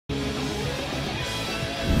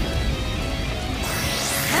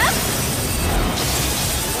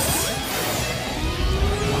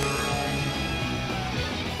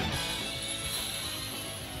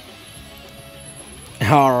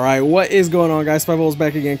Alright, what is going on, guys? SpitefulHopes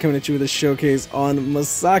back again, coming at you with a showcase on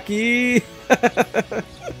Masaki.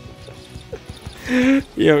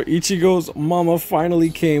 Yo, Ichigo's mama finally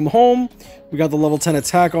came home. We got the level 10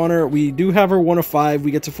 attack on her. We do have her 1 of 5.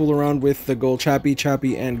 We get to fool around with the gold Chappie,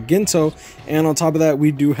 and Ginto. And on top of that,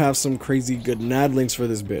 we do have some crazy good nad links for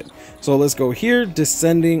this bit. So let's go here,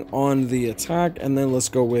 descending on the attack, and then let's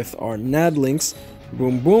go with our nad links.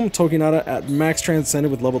 Boom, boom. Tokinata at max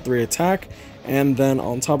transcended with level 3 attack. And then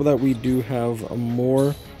on top of that, we do have a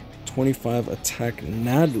more 25 attack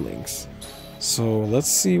nad links. So let's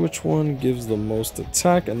see which one gives the most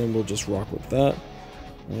attack, and then we'll just rock with that.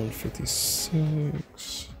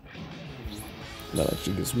 156. That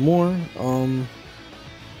actually gives more.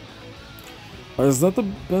 Is that the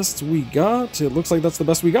best we got? It looks like that's the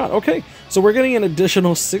best we got. Okay, so we're getting an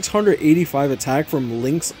additional 685 attack from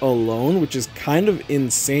links alone, which is kind of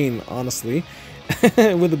insane, honestly.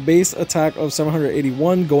 With a base attack of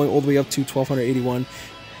 781 going all the way up to 1281.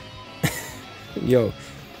 Yo,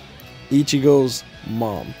 Ichigo's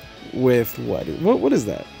mom with what is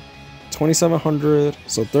that? 2700,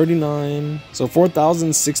 so 39, so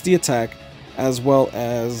 4060 attack, as well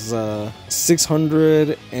as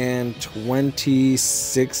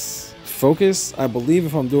 626 focus, I believe,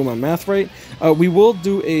 if I'm doing my math right. We will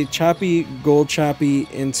do a Chappie, gold Chappie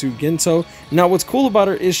into Ginto. Now what's cool about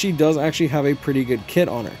her is she does actually have a pretty good kit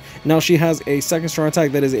on her. Now she has a second strong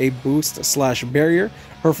attack that is a boost slash barrier.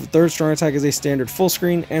 Her third strong attack is a standard full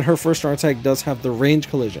screen, and her first strong attack does have the range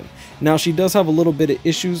collision. Now she does have a little bit of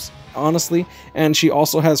issues, honestly, and she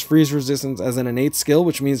also has freeze resistance as an innate skill,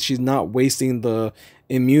 which means she's not wasting the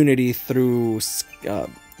immunity through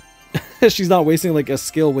she's not wasting like a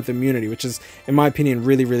skill with immunity, which is, in my opinion,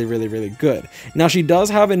 really good. Now she does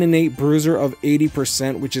have an innate bruiser of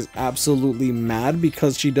 80%, which is absolutely mad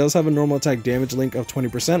because she does have a normal attack damage link of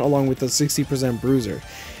 20% along with a 60% bruiser.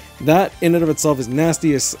 That in and of itself is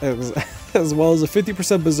nasty, as well as a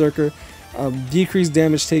 50% berserker, decreased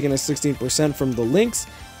damage taken at 16% from the links,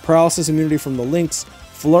 paralysis immunity from the links,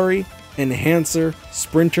 flurry, enhancer,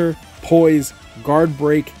 sprinter, poise, guard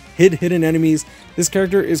break, hit hidden enemies. This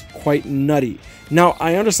character is quite nutty. Now,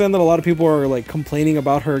 I understand that a lot of people are like complaining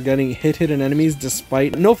about her getting hidden enemies,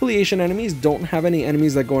 despite no affiliation enemies don't have any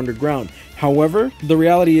enemies that go underground. However, the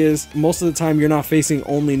reality is most of the time you're not facing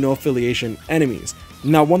only no affiliation enemies.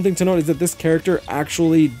 Now, one thing to note is that this character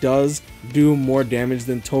actually does do more damage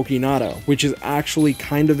than Tokinata, which is actually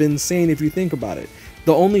kind of insane if you think about it.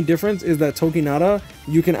 The only difference is that Tokinata,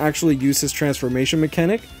 you can actually use his transformation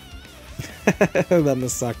mechanic. That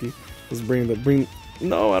Masaki. Let's bring.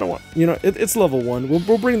 No, I don't want. You know, it's level 1.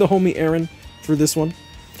 We'll bring the homie Aaron for this one.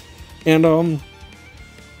 And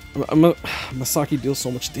Masaki deals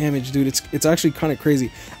so much damage, dude. It's actually kind of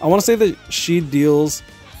crazy. I want to say that she deals,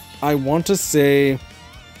 I want to say,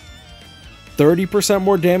 30%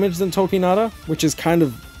 more damage than Tokinata, which is kind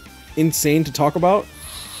of insane to talk about.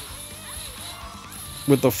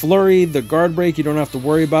 With the flurry, the guard break, you don't have to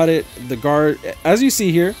worry about it. The guard, as you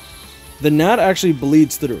see here, the nat actually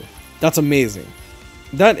bleeds through. That's amazing.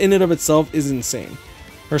 That in and of itself is insane.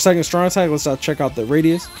 Her second strong attack, let's check out the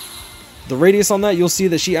radius. The radius on that, you'll see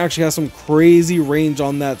that she actually has some crazy range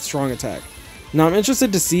on that strong attack. Now I'm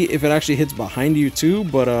interested to see if it actually hits behind you too,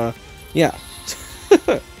 but yeah.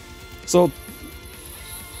 So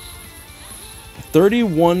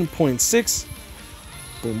 31.6.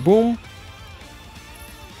 Boom boom.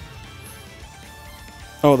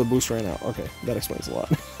 Oh, the boost ran out. Okay, that explains a lot.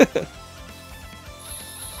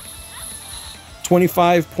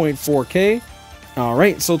 25.4k. All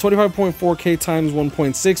right, so 25.4k times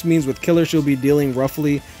 1.6 means with killer she'll be dealing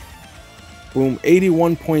roughly, boom,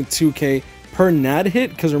 81.2k per nad hit,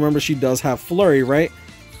 because remember she does have flurry, right?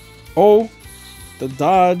 Oh, the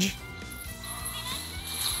dodge.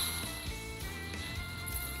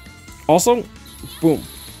 Also, boom,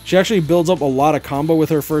 she actually builds up a lot of combo with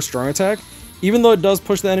her first strong attack, even though it does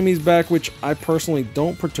push the enemies back, which I personally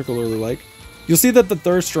don't particularly like. You'll see that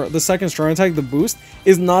the second strong attack, the boost,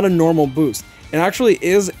 is not a normal boost. It actually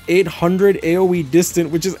is 800 AoE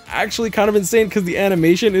distant, which is actually kind of insane because the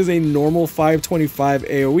animation is a normal 525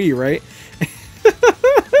 AoE, right?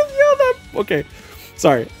 Okay,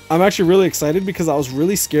 sorry. I'm actually really excited because I was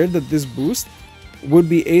really scared that this boost would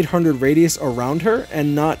be 800 radius around her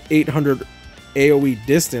and not 800 AoE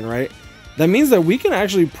distant, right? That means that we can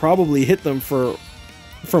actually probably hit them from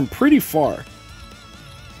pretty far.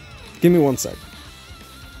 Give me 1 sec.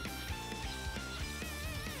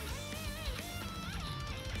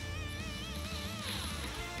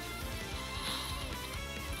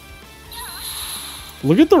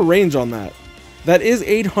 Look at the range on that. That is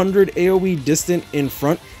 800 AoE distant in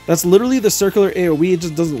front. That's literally the circular AoE, it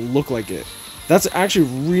just doesn't look like it. That's actually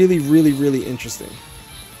really, really, really interesting.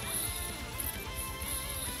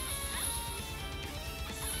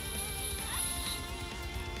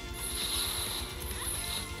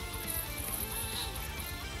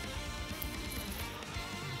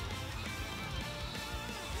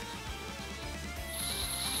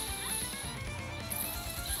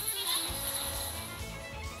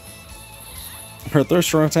 Her third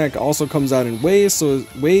strong attack also comes out in waves, so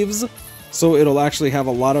it'll actually have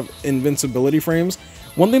a lot of invincibility frames.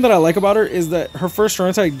 One thing that I like about her is that her first strong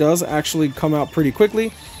attack does actually come out pretty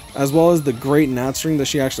quickly, as well as the great nat string that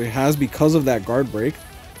she actually has because of that guard break.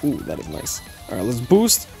 Ooh, that is nice. All right, let's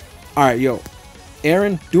boost. All right, yo,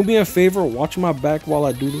 Aaron, do me a favor, watch my back while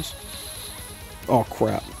I do this. Oh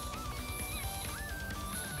crap.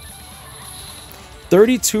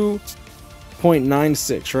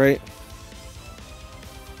 32.96, right?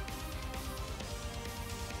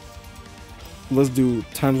 Let's do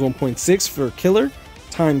times 1.6 for killer,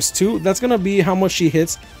 times 2. That's gonna be how much she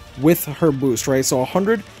hits with her boost, right? So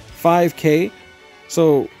 105k.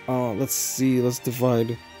 So let's see, let's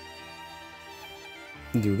divide.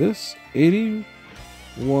 Do this.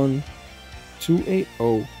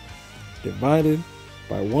 81,280 divided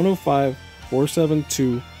by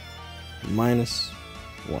 105,472 minus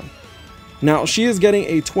 1. Now she is getting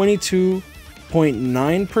a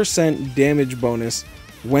 22.9% damage bonus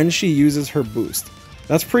when she uses her boost.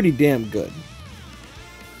 That's pretty damn good.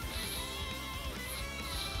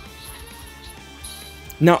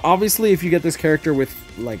 Now obviously if you get this character with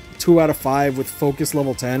like 2 out of 5 with focus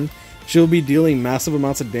level 10, she'll be dealing massive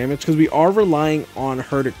amounts of damage because we are relying on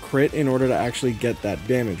her to crit in order to actually get that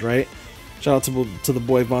damage, right? Shout out to the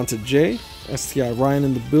boy Vonta J, STI Ryan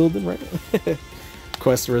in the building, right?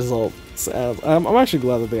 Quest results. I'm actually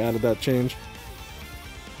glad that they added that change.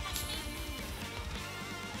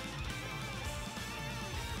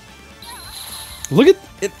 Look at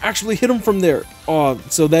it, actually hit him from there. Oh,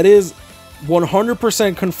 so that is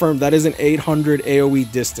 100% confirmed. That is an 800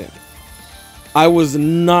 AoE distant. I was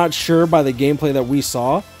not sure by the gameplay that we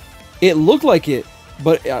saw. It looked like it,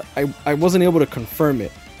 but I wasn't able to confirm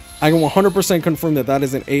it. I can 100% confirm that that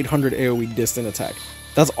is an 800 AoE distant attack.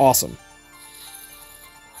 That's awesome.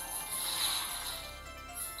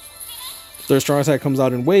 Third strong attack comes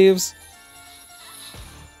out in waves.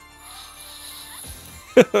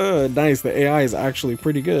 Nice, the AI is actually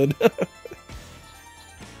pretty good.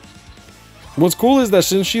 What's cool is that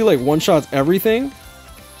since she like one-shots everything,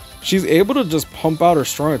 she's able to just pump out her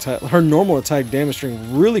strong attack, her normal attack damage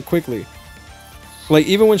string really quickly. Like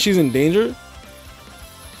even when she's in danger,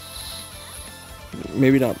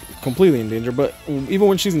 maybe not completely in danger, but even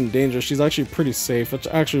when she's in danger, she's actually pretty safe. It's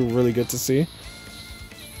actually really good to see.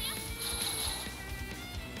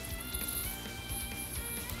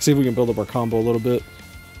 See if we can build up our combo a little bit.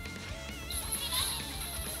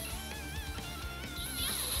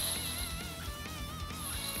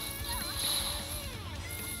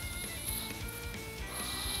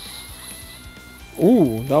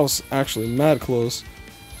 Ooh, that was actually mad close.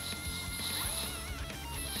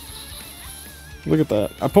 Look at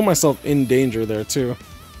that. I put myself in danger there too.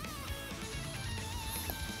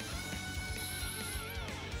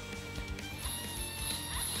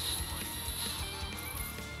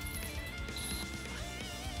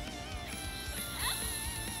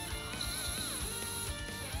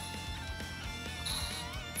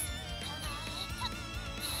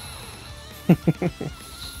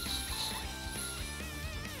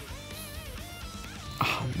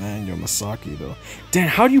 Oh man, yo, Masaki though. Damn,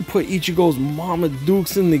 how do you put Ichigo's Mama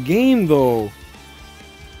Dukes in the game though?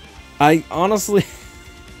 I honestly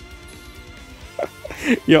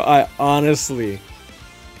yo, I honestly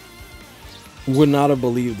would not have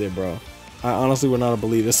believed it, bro. I honestly would not have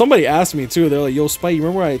believed it. Somebody asked me too. They're like, yo, Spite, you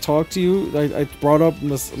remember when I talked to you? I brought up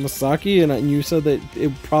Masaki and you said that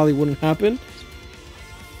it probably wouldn't happen.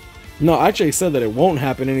 No, I actually said that it won't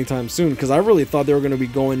happen anytime soon because I really thought they were going to be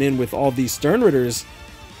going in with all these Stern Ritters,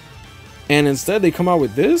 and instead they come out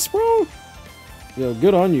with this, bro. Yo,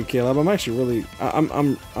 good on you, Caleb. I'm actually really,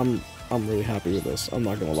 I'm really happy with this. I'm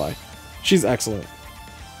not gonna lie, she's excellent.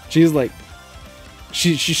 She's like,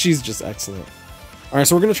 she's just excellent. All right,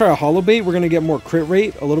 so we're gonna try a hollow bait. We're gonna get more crit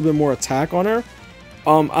rate, a little bit more attack on her.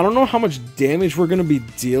 I don't know how much damage we're gonna be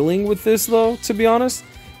dealing with this though. To be honest,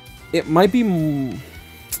 it might be.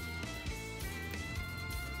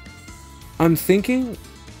 I'm thinking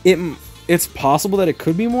it's possible that it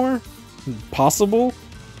could be more. Possible.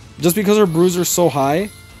 Just because her bruiser's so high.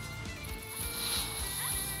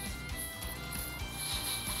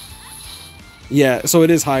 Yeah, so it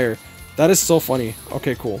is higher. That is so funny.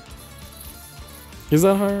 Okay, cool. Is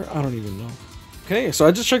that higher? I don't even know. Okay, so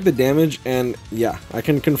I just checked the damage, and yeah, I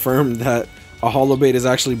can confirm that a Hollow Bait is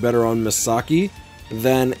actually better on Masaki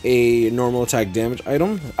than a normal attack damage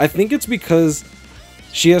item. I think it's because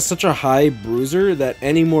she has such a high bruiser that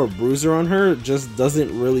any more bruiser on her just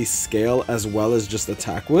doesn't really scale as well as just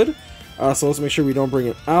attack would. So let's make sure we don't bring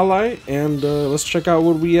an ally, and let's check out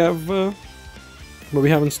what we have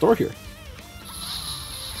in store here.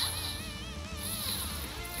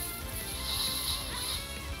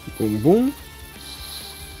 Boom, boom.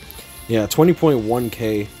 Yeah,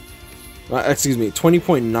 20.1k. Excuse me,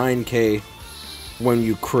 20.9k when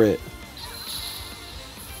you crit.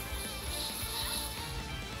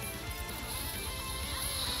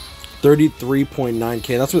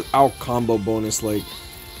 $33.9k. That's without combo bonus. Like,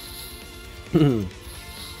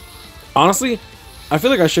 honestly, I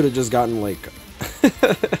feel like I should have just gotten like.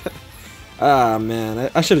 Ah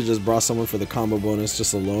man, I should have just brought someone for the combo bonus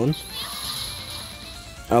just alone.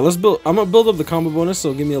 Let's build. I'm gonna build up the combo bonus,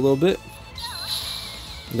 so give me a little bit.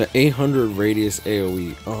 The 800 radius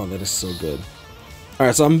AoE. Oh, that is so good. All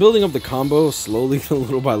right, so I'm building up the combo slowly,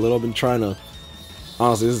 little by little. I've been trying to.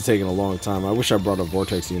 Honestly, this is taking a long time. I wish I brought a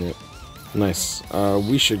vortex unit. Nice.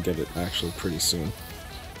 We should get it actually pretty soon.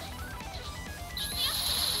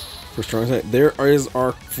 For strong attack, there is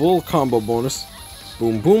our full combo bonus.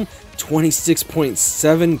 Boom, boom.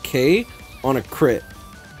 26.7k on a crit.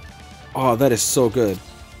 Oh, that is so good.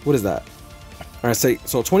 What is that? All right, so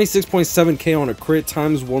 26.7k on a crit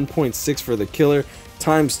times 1.6 for the killer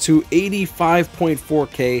times 2,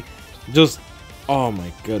 85.4k. Just, oh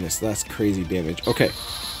my goodness, that's crazy damage. Okay,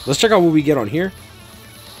 let's check out what we get on here.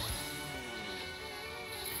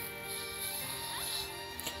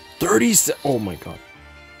 37. Oh my god.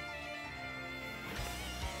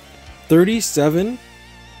 37.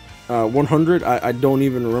 100. I don't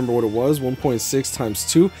even remember what it was. 1.6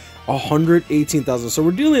 times 2. 118,000. So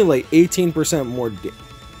we're dealing like 18% more.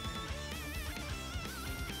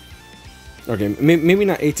 Okay, maybe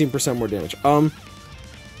not 18% more damage.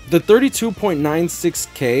 The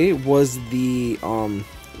 32.96k was the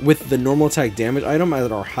with the normal attack damage item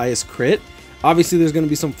at our highest crit. Obviously, there's going to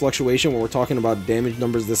be some fluctuation when we're talking about damage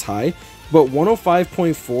numbers this high, but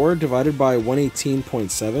 105.4 divided by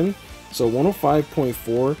 118.7. So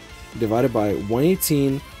 105.4 divided by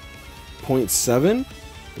 118.7,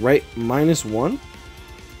 right? Minus 1.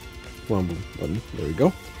 Boom, boom, there we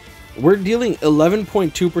go. We're dealing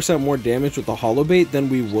 11.2% more damage with the Hollow Bait than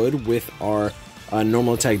we would with our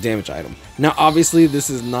normal attack damage item. Now, obviously, this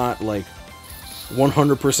is not like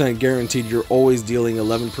 100% guaranteed you're always dealing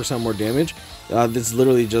 11% more damage. This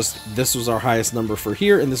literally just, this was our highest number for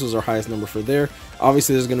here, and this was our highest number for there.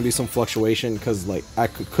 Obviously, there's going to be some fluctuation because like I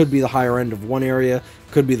could be the higher end of one area,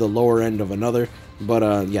 could be the lower end of another.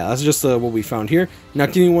 But yeah, that's just what we found here. Now,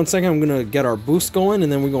 give me 1 second. I'm going to get our boost going,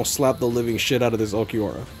 and then we're going to slap the living shit out of this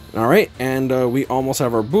Okiora. Alright, and we almost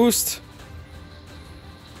have our boost.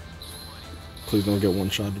 Please don't get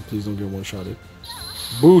one-shotted. Please don't get one-shotted.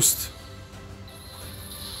 Boost.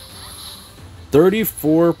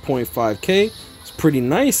 34.5k. It's pretty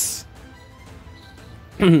nice.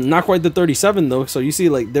 Not quite the 37 though, so you see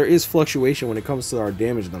like there is fluctuation when it comes to our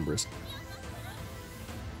damage numbers.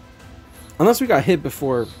 Unless we got hit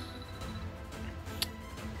before.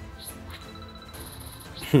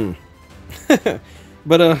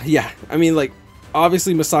 But yeah, I mean like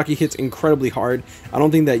obviously Masaki hits incredibly hard. I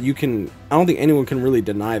don't think anyone can really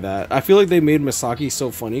deny that. I feel like they made Masaki so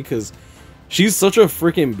funny because she's such a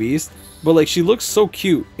freaking beast, but like she looks so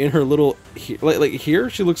cute in her little like here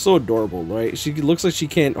she looks so adorable, right? She looks like she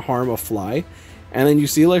can't harm a fly, and then you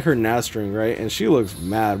see like her nast string, right? And she looks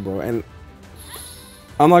mad, bro. And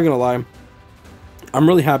I'm not gonna lie, I'm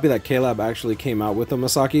really happy that K-Lab actually came out with a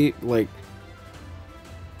Masaki. Like,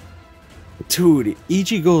 dude,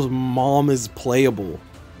 Ichigo's mom is playable.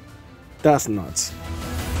 That's nuts.